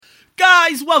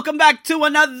guys, welcome back to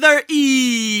another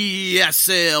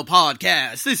ESL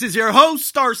podcast. This is your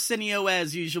host, Arsenio,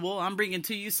 as usual. I'm bringing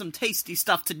to you some tasty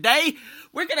stuff today.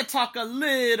 We're going to talk a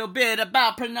little bit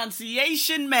about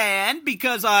pronunciation, man,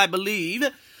 because I believe,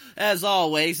 as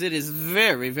always, it is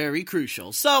very, very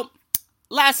crucial. So,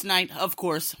 last night, of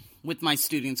course, with my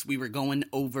students, we were going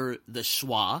over the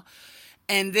schwa,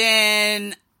 and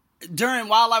then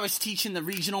while I was teaching the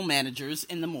regional managers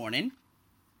in the morning,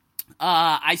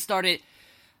 I started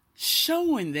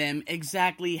showing them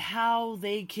exactly how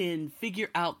they can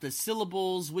figure out the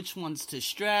syllables, which ones to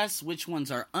stress, which ones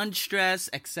are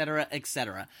unstressed, etc.,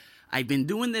 etc. I've been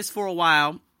doing this for a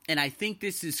while, and I think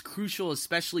this is crucial,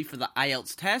 especially for the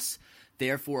IELTS test.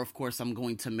 Therefore, of course, I'm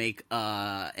going to make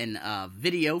a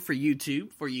video for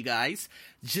YouTube for you guys,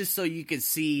 just so you can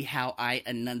see how I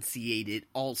enunciate it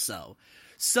also.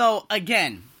 So,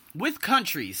 again, with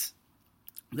countries,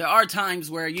 there are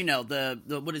times where,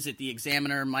 the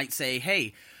examiner might say,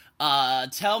 hey,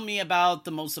 tell me about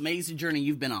the most amazing journey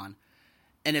you've been on.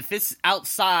 And if it's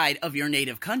outside of your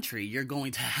native country, you're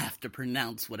going to have to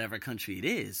pronounce whatever country it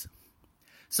is.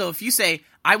 So if you say,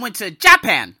 I went to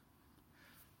Japan,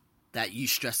 that you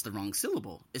stress the wrong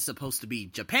syllable. It's supposed to be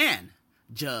Japan.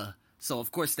 So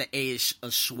of course the A is a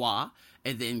schwa,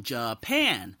 and then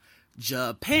Japan.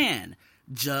 Japan.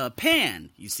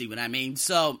 Japan. You see what I mean?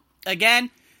 So, again,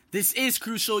 this is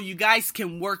crucial. You guys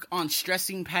can work on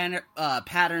stressing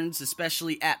patterns,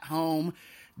 especially at home.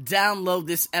 Download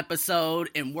this episode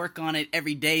and work on it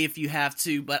every day if you have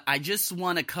to, but I just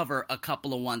want to cover a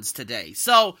couple of ones today.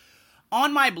 So,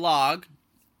 on my blog,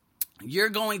 you're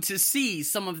going to see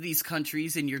some of these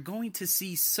countries, and you're going to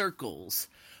see circles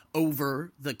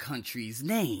over the countries'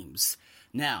 names.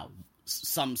 Now,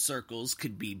 some circles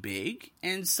could be big,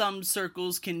 and some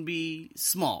circles can be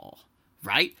small,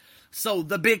 right? So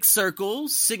the big circle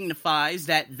signifies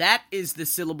that is the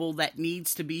syllable that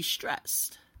needs to be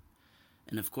stressed.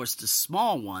 And of course, the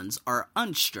small ones are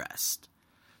unstressed.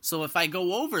 So if I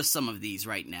go over some of these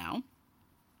right now,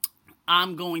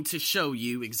 I'm going to show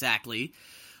you exactly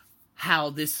how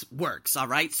this works, all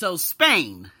right? So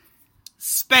Spain,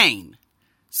 Spain,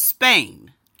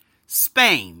 Spain,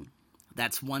 Spain.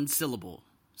 That's one syllable.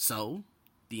 So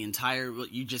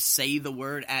you just say the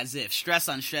word as if. Stress,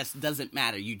 unstressed, doesn't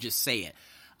matter. You just say it.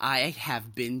 I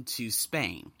have been to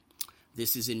Spain.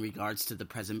 This is in regards to the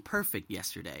present perfect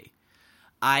yesterday.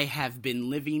 I have been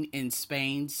living in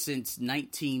Spain since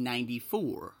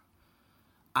 1994.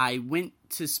 I went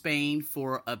to Spain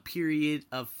for a period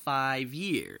of 5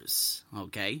 years.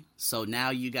 Okay? So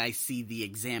now you guys see the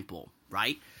example,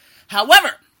 right?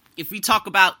 However, if we talk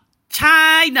about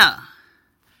China,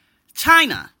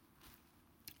 China,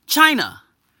 China,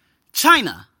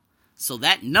 China. So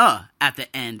that "na" at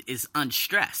the end is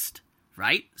unstressed,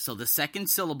 right? So the second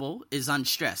syllable is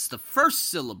unstressed. The first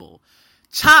syllable,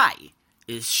 chai,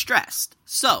 is stressed.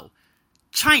 So,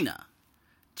 China,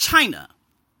 China,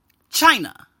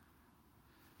 China.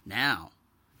 Now,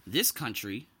 this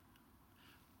country,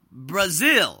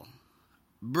 Brazil,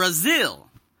 Brazil,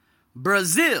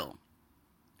 Brazil,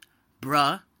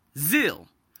 Brazil.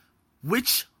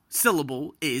 Which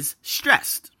syllable is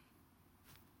stressed?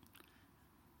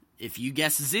 If you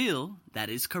guess zil, that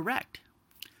is correct.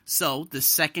 So the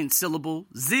second syllable,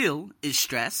 zil, is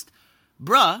stressed.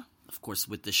 Bruh, of course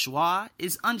with the schwa,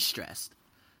 is unstressed.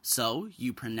 So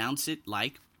you pronounce it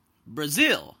like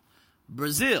Brazil,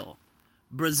 Brazil,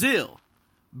 Brazil,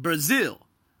 Brazil,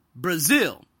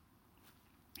 Brazil.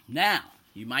 Now,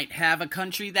 you might have a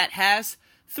country that has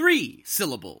 3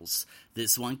 syllables.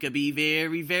 This one could be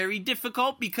very, very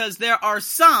difficult because there are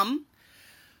some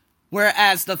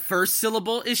whereas the first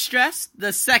syllable is stressed,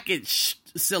 the second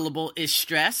syllable is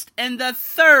stressed, and the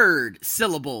third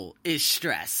syllable is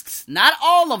stressed. Not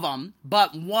all of them,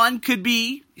 but one could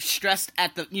be stressed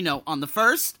at on the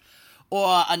first,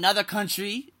 or another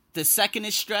country, the second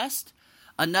is stressed,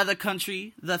 another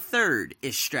country, the third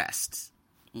is stressed.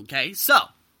 Okay, so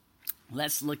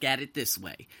let's look at it this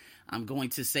way. I'm going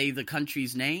to say the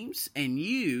countries' names, and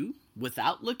you,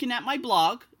 without looking at my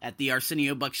blog at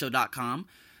thearseniobuckshow.com,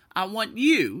 I want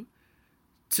you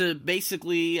to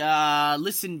basically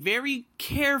listen very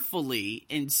carefully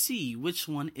and see which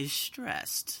one is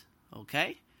stressed.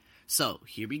 Okay? So,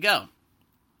 here we go.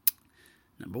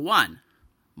 Number 1,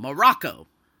 Morocco.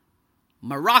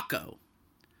 Morocco.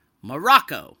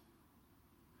 Morocco.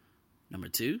 Number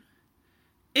 2,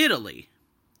 Italy.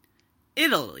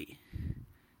 Italy.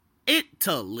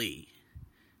 Italy.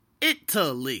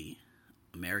 Italy.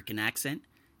 American accent.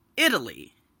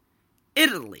 Italy.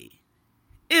 Italy.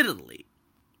 Italy.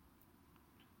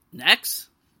 Next,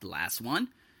 the last one,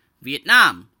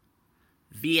 Vietnam.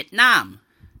 Vietnam,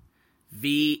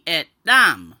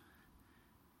 Vietnam,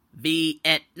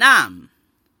 Vietnam.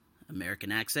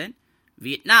 American accent,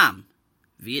 Vietnam,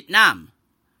 Vietnam,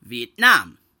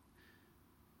 Vietnam.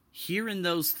 Hearing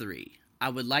those three, I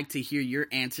would like to hear your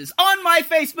answers on my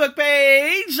Facebook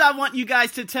page. I want you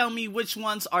guys to tell me which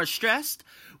ones are stressed,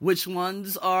 which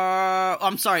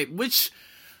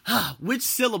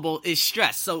syllable is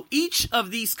stressed. So each of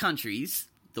these countries,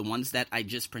 the ones that I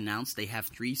just pronounced, they have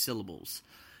 3 syllables.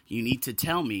 You need to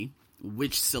tell me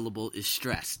which syllable is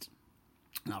stressed.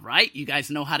 All right, you guys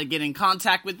know how to get in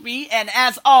contact with me, and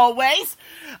as always,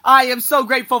 I am so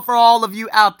grateful for all of you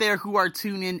out there who are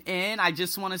tuning in. I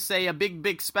just want to say a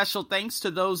big special thanks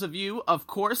to those of you, of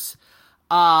course,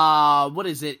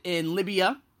 in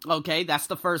Libya. Okay, that's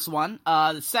the first one.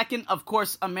 The second, of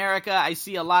course, America. I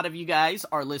see a lot of you guys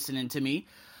are listening to me.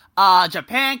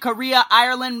 Japan, Korea,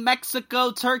 Ireland,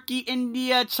 Mexico, Turkey,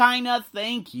 India, China.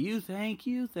 Thank you.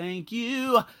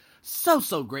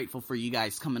 So grateful for you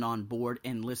guys coming on board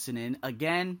and listening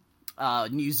again.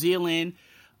 New Zealand,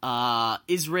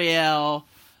 Israel,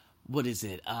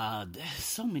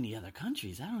 so many other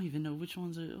countries. I don't even know which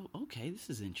ones are. Okay, this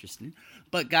is interesting.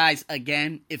 But guys,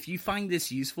 again, if you find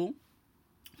this useful,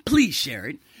 please share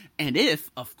it. And if,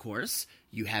 of course,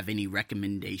 you have any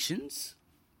recommendations,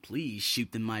 please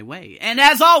shoot them my way. And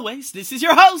as always, this is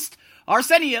your host,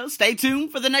 Arsenio. Stay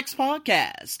tuned for the next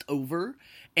podcast. Over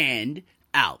and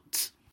out.